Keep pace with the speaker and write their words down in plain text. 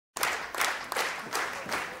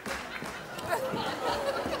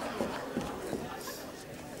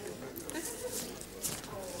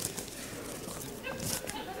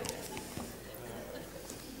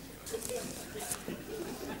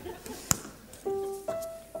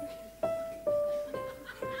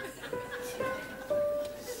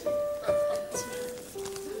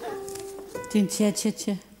Det er en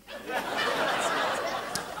cha-cha-cha.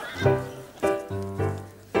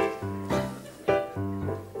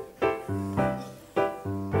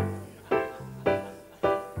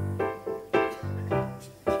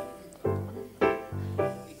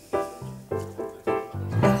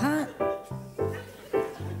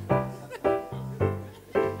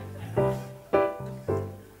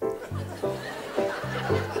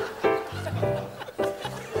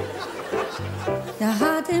 Jeg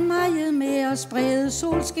har det meget med at sprede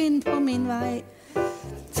solskin på min vej.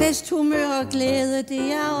 Fest, humør og glæde,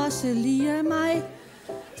 det er også lige mig.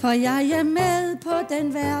 For jeg er med på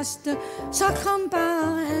den værste, så kom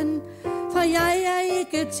bare an. For jeg er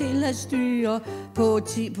ikke til at styre på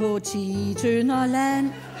 10 tønder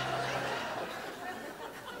land.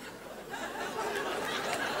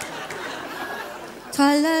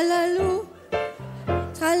 Tralalalu,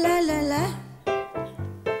 tralalala.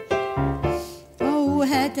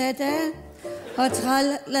 Da-da, og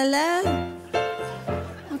tralala.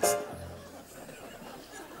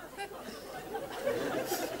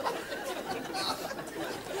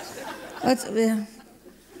 Og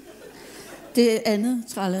det er andet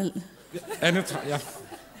tralala. Andet ja.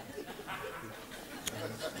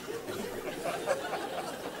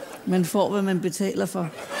 Man får, hvad man betaler for.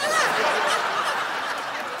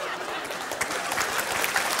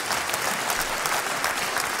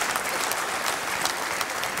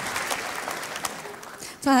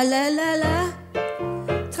 Tralalala,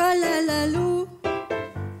 tralalalu.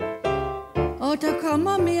 Og der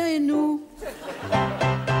kommer mere endnu.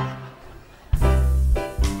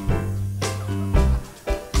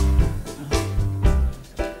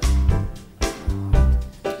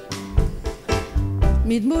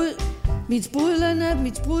 Mit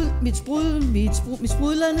sprudlerne.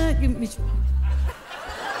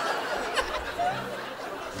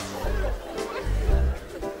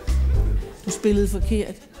 Du spillede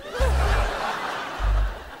forkert.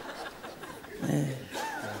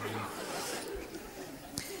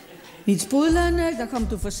 Mit sprudlerne, der kom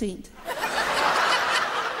du for sent.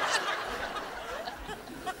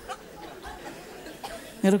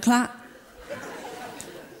 Er du klar?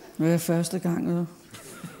 Det er første gang.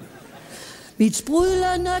 Mit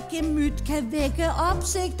sprudlende gemyt kan vække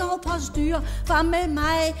opsigt og påstyr, for med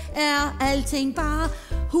mig er alting bare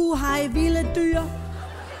huhej vilde dyr.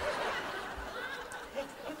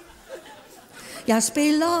 Jeg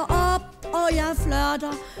spiller op, og jeg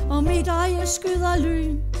flørter, og mit øje skyder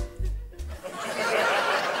lyn.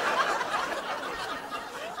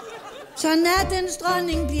 Så nattens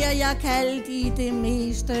dronning bliver jeg kaldt i det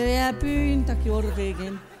meste af byen. Der gjorde du det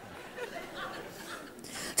igen.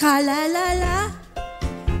 Tralalala,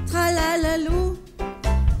 tralalalu.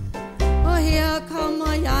 Og her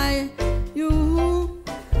kommer jeg, juhu.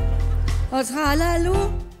 Og tralalu,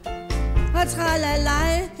 og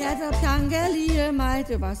tralalej. Ja, der pjanker lige mig.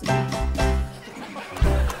 Det var bare sådan.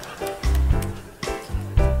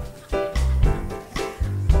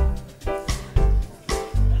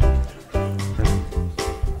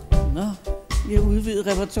 Nå, vi har udvidet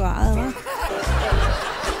repertoiret, hva'?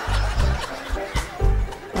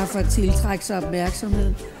 Bare for at tiltrække sig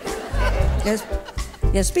opmærksomhed.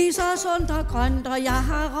 Jeg spiser sundt og grønt, og jeg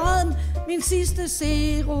har røget min sidste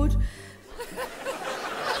serut.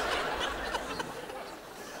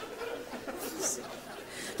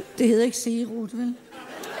 Det hedder ikke serut, vel?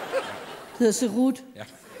 Det hedder serut. Ja.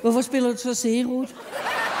 Hvorfor spiller du så serut?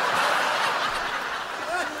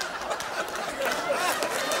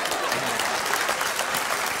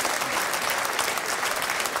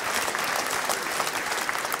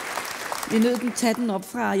 Vi er nødt til at tage den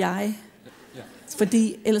op fra jeg. Ja.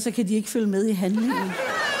 Fordi ellers så kan de ikke følge med i handlingen.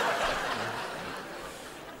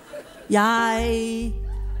 Jeg...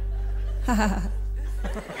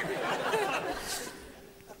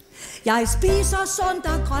 Jeg spiser sundt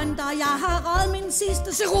og grønt, og jeg har røget min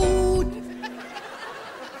sidste serut.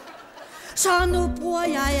 Så nu bruger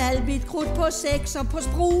jeg alt mit krudt på sex og på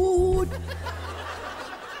sprut.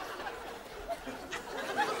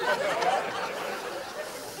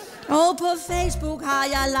 Og på Facebook har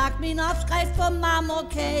jeg lagt min opskrift på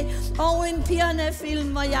marmorkage og en pirrende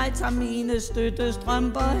film, hvor jeg tager mine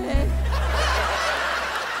støttestrømper af.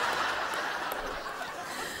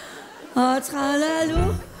 Og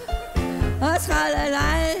tralalu, og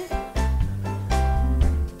tralalej.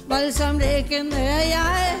 Voldsomt ikke er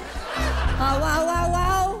jeg. Og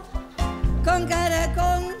wow. Kung.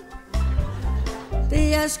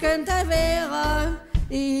 Det er skønt at være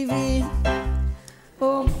i vi.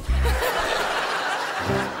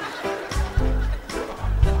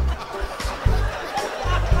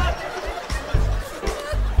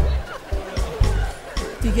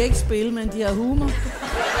 De kan kan ikke spille, men de har humor.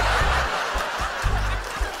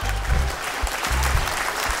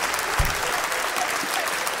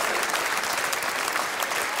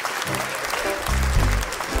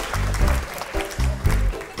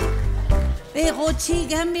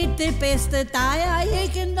 Erotik er det bedste, der er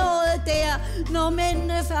ikke noget der. Når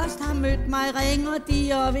mændene først har mødt mig, ringer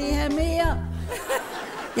de og vil have mere.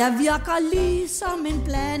 Jeg virker ligesom en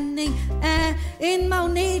blanding af en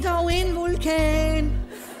magnet og en vulkan.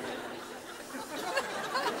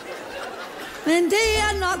 Men det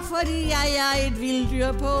er nok, fordi jeg er et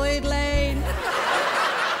vilddyr på et lagen.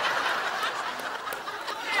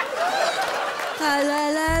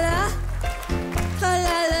 Tra-la-la-la,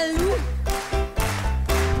 tra-la-la-lu.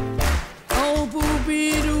 Oh,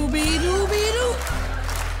 bu-bi-du-bi-du-bi-du.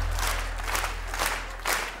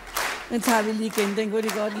 Den tager vi lige igen, den kunne de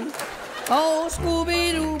godt lide. Oh,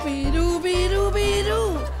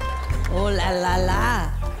 sku-bi-du-bi-du-bi-du-bi-du. Oh,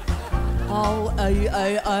 la-la-la. Oh,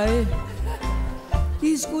 øj.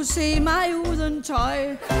 De skulle se mig uden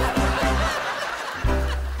tøj.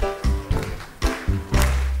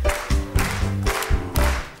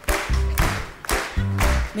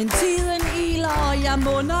 Men tiden iler, og jeg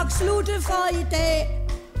må nok slutte for i dag.